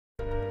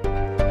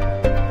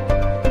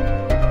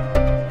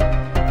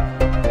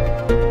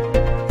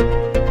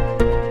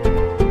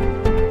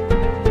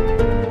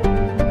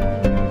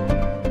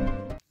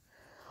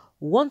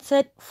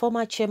wanted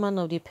former chairman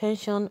of the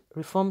Pension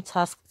Reform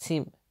Task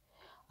Team,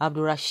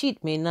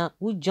 Abdulrasheed Maina,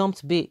 who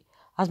jumped bail,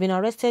 has been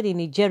arrested in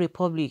Niger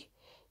Republic.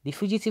 The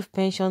fugitive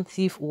pension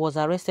thief was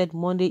arrested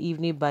Monday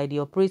evening by the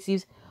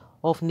operatives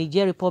of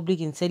Niger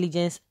Republic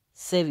Intelligence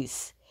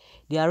Service.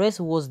 The arrest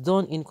was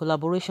done in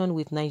collaboration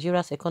with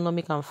Nigeria's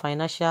Economic and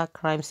Financial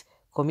Crimes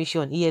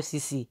Commission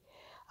 (EFCC).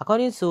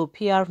 According to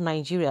PR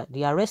Nigeria,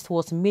 the arrest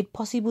was made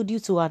possible due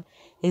to an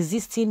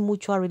existing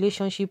mutual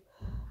relationship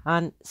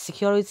and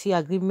security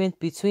agreement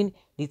between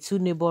the two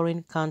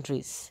neighboring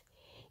countries.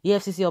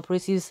 EFCC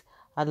operatives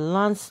had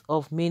learned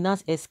of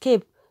Maina's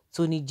escape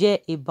to Niger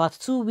about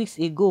 2 weeks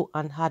ago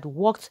and had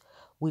worked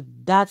with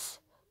that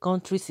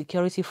country's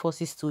security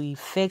forces to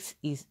effect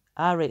his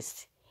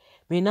arrest.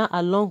 Maina,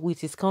 along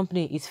with his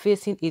company, is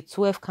facing a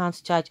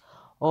 12-count charge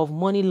of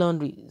money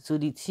laundering to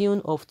the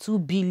tune of 2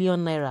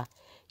 billion naira.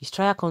 His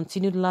trial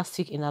continued last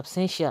week in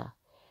absentia.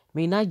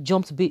 Maina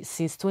jumped bail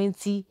since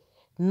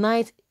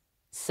 29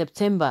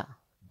 September.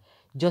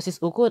 Justice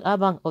Okon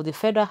Abang of the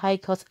Federal High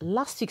Court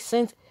last week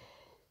sent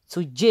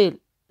to jail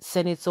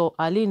Senator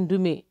Ali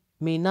Ndume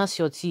Maina's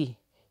shorty.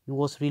 He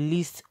was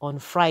released on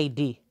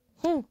Friday.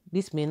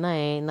 This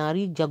Maina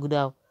Nari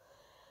Jagudao.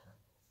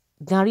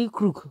 Nari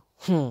crook.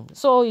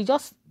 So he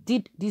just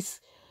did this,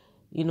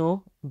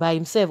 by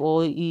himself,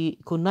 or he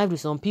connived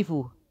with some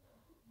people.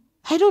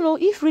 I don't know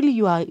if really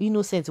you are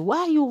innocent. Why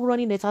are you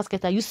running a task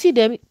getter? You see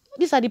them.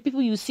 These are the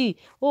people you see.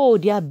 Oh,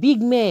 they are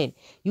big men.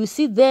 You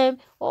see them.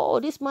 Oh,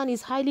 this man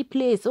is highly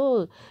placed.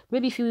 Oh,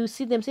 maybe if you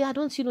see them, say, I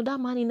don't that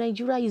man in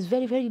Nigeria is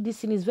very, very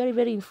decent. Is very,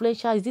 very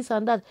influential. Is this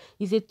and that.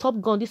 Is a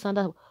top gun. This and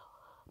that.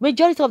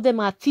 Majority of them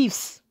are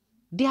thieves.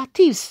 They are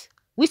thieves.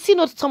 We see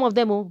not some of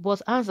them,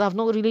 but hands have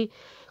not really,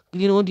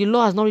 the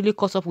law has not really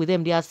caught up with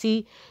them. They are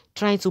still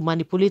trying to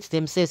manipulate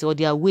themselves or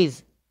their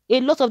ways. A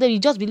lot of them, you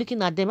just be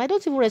looking at them. I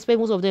don't even respect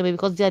most of them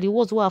because they are the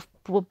ones who have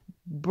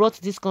brought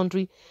this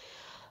country,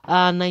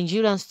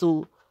 Nigerians,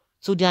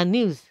 to their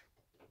knees.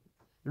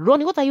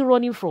 Running, what are you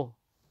running for?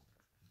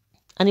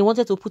 And he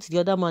wanted to put the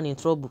other man in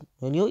trouble.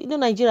 And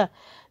Nigeria,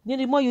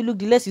 the more you look,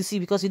 the less you see,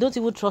 because you don't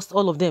even trust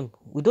all of them.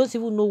 We don't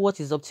even know what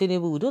is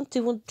obtainable. We don't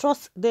even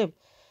trust them.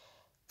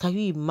 Can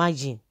you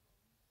imagine?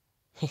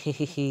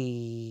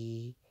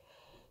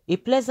 A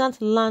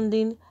pleasant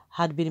landing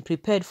had been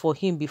prepared for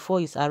him before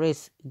his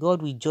arrest.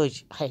 God will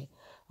judge.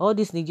 All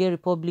this Niger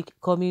Republic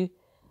coming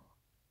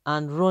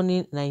and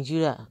running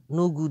Nigeria,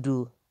 no good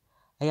though.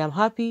 I am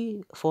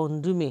happy for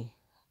Ndume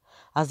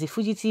as the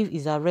fugitive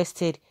is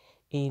arrested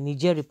in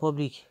Niger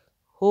Republic.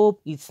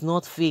 Hope it's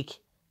not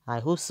fake.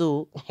 I hope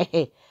so.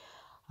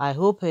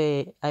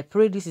 I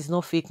pray this is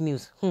not fake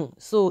news.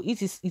 So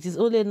it is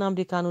only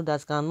Nnamdi Kanu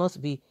that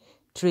cannot be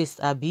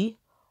traced, Abi.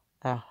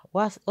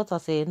 What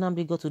has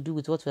Nnamdi got to do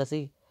with what we are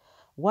saying?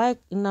 Why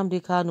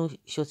Nnamdi Kanu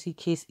shorty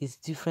case is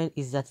different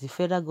is that the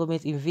federal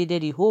government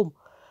invaded the home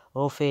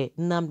of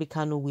Nnamdi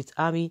Kanu with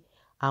army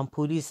and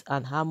police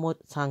and armored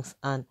tanks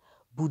and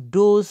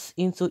bulldozed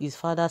into his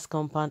father's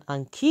compound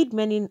and killed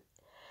many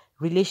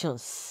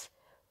relations.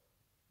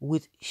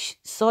 With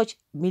such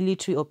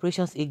military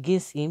operations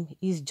against him,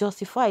 he is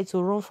justified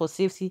to run for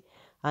safety,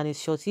 and his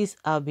shorties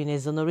have been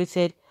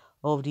exonerated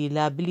of the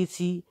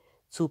liability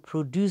to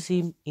produce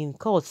him in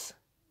courts.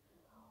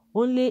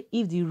 Only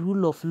if the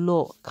rule of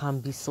law can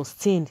be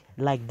sustained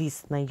like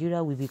this,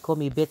 Nigeria will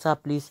become a better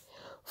place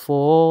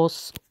for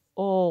us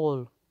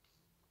all.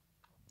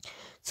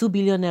 2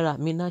 billion naira,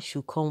 Maina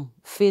should come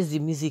face the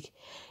music.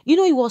 He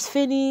was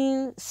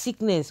feigning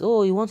sickness.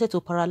 Oh, he wanted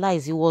to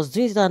paralyze. He was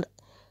doing that.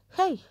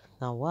 Hey,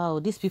 now wow,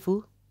 these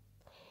people,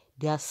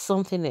 they are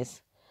something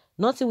else.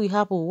 Nothing will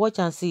happen. Watch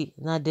and see.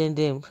 Now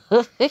them.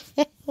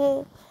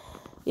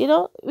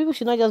 People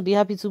should not just be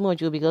happy too much,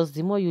 because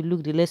the more you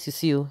look, the less you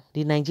see.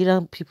 The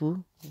Nigerian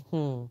people,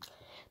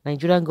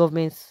 Nigerian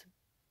governments,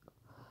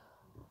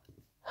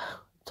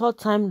 third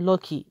time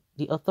lucky,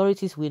 the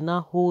authorities will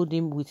now hold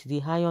him with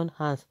the iron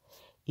hands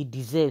he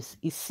deserves.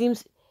 It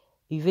seems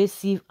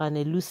evasive and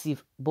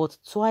elusive, but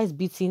twice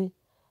beaten,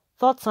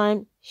 third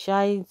time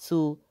trying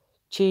to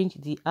change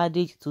the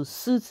adage to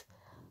suit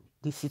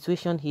the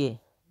situation here.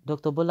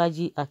 Dr.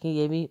 Bolaji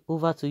Akinyemi,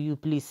 over to you,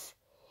 please.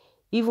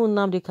 Even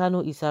Nnamdi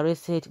Kanu is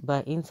arrested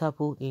by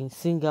Interpol in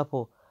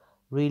Singapore.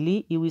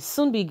 Really? He will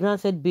soon be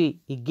granted bail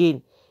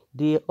again.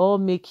 They are all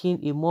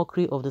making a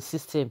mockery of the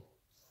system.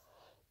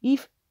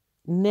 If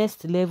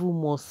next level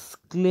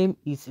must claim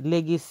its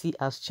legacy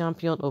as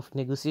champion of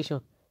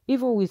negotiation,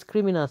 even with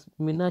criminals,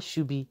 Maina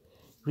should be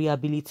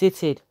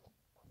rehabilitated.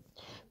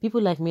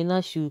 People like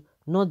Maina should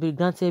not be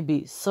granted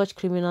bail. Such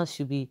criminals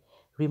should be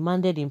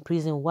remanded in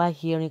prison while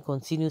hearing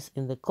continues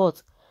in the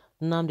court.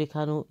 Nnamdi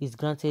Kanu is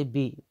granted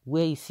bail.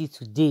 Where is he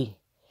today?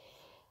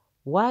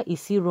 Why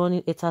is he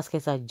running a task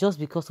just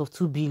because of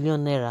 2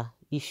 billion naira?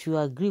 He should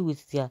agree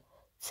with their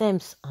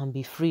terms and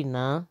be free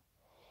now.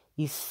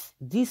 Is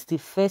this the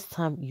first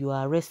time you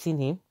are arresting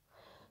him?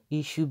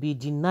 He should be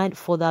denied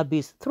further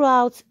bail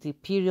throughout the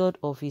period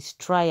of his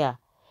trial.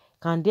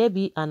 Can there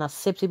be an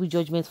acceptable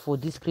judgment for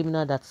this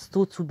criminal that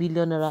stole 2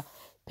 billion naira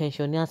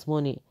pensioners'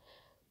 money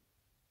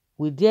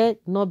Will there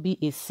not be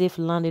a safe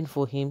landing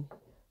for him?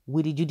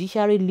 Will the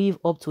judiciary live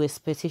up to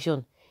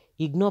expectation,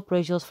 ignore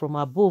pressures from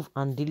above,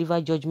 and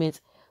deliver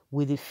judgment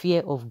with the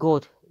fear of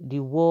God? The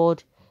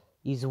world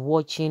is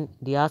watching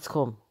the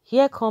outcome.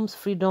 Here comes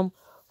freedom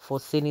for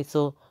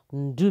Senator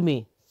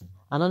Ndume.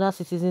 Another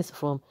citizens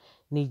from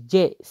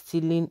Niger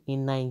stealing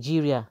in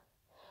Nigeria.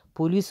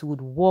 Police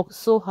would work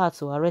so hard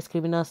to arrest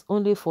criminals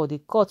only for the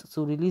court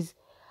to release.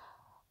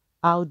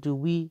 How do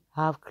we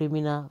have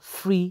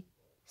criminal-free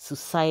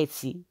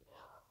society?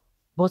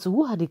 But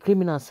who are the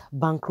criminals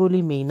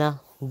bankrolling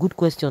Maina? Good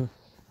question.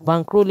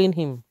 Bankrolling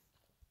him.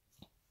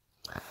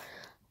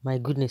 My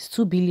goodness,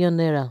 2 billion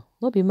naira.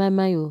 Not be my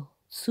mind,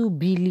 2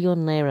 billion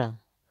naira.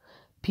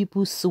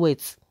 People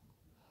sweat.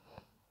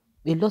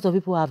 A lot of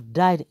people have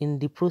died in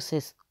the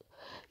process.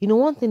 You know,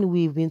 one thing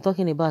we've been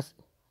talking about,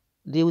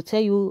 they will tell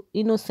you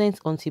innocent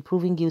until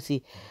proven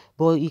guilty.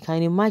 But you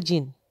can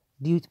imagine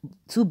the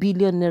 2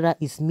 billion naira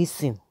is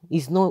missing.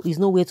 It's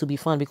nowhere to be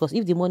found, because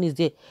if the money is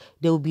there,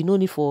 there will be no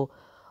need for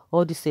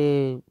all this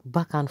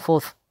back and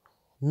forth.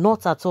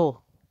 Not at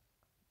all.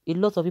 A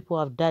lot of people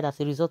have died as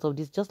a result of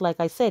this. Just like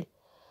I said,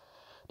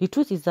 the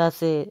truth is that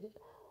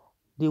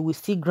they will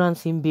still grant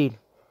him bail.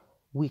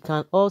 We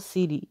can all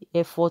see the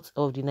efforts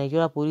of the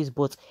Nigeria police,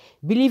 but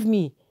believe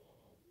me,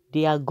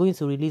 they are going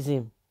to release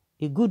him.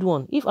 A good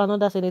one. If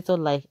another senator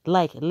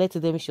let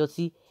them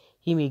shorty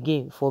him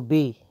again for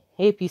bail.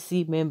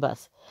 APC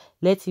members,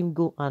 let him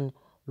go and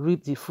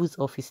reap the fruits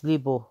of his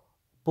labor.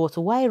 But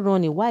why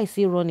running? Why is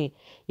he running?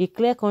 A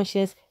clear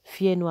conscience,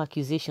 fear no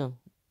accusation.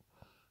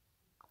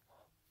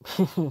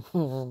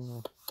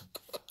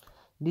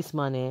 This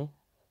man, eh?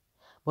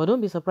 But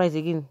don't be surprised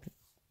again.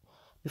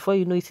 Before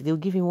you know it, they'll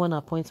give him one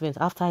appointment.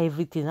 After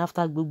everything,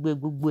 after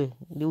gbugbe,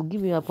 they will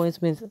give him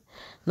appointment.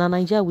 Now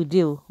Nigeria will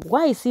deal.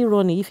 Why is he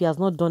running if he has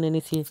not done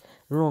anything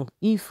wrong?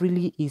 If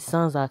really his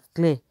sons are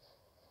clear,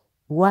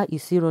 why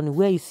is he running?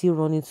 Where is he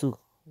running to?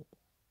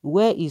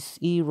 Where is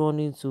he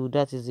running to?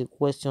 That is the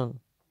question.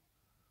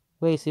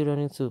 Where is he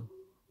running to?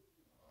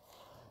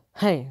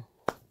 Hey,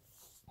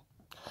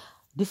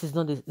 this is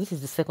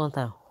the second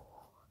time.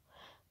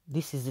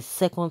 This is the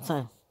second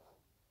time.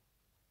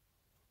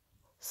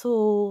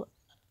 So,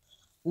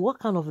 what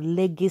kind of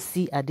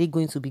legacy are they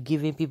going to be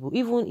giving people?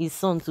 Even his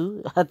son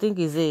too. I think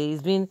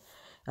he's been,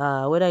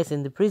 whether it's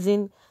in the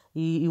prison,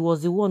 he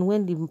was the one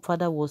when the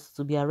father was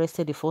to be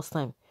arrested the first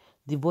time.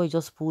 The boy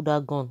just pulled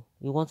that gun.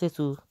 He wanted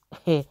to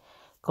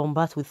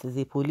combat with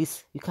the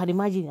police. You can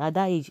imagine at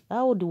that age,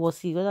 how old was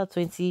he? Whether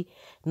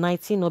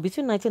 2019 or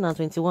between 19 and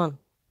 21.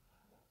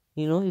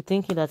 You know, you're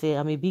thinking that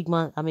I'm a big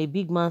man. I'm a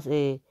big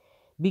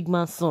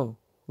man's son.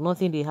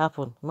 Nothing they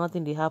happen.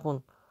 Nothing they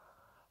happen.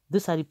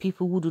 Those are the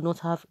people who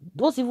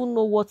don't even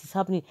know what is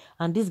happening.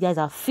 And these guys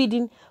are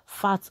feeding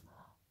fat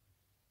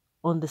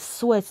on the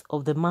sweat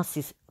of the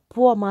masses.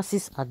 Poor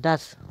masses at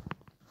that.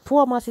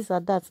 Poor masses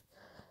at that.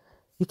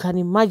 You can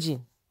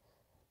imagine.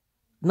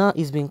 Now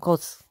it's been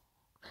caught.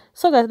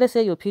 So guys, let's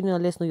hear your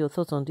opinion. Let's know your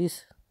thoughts on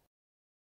this.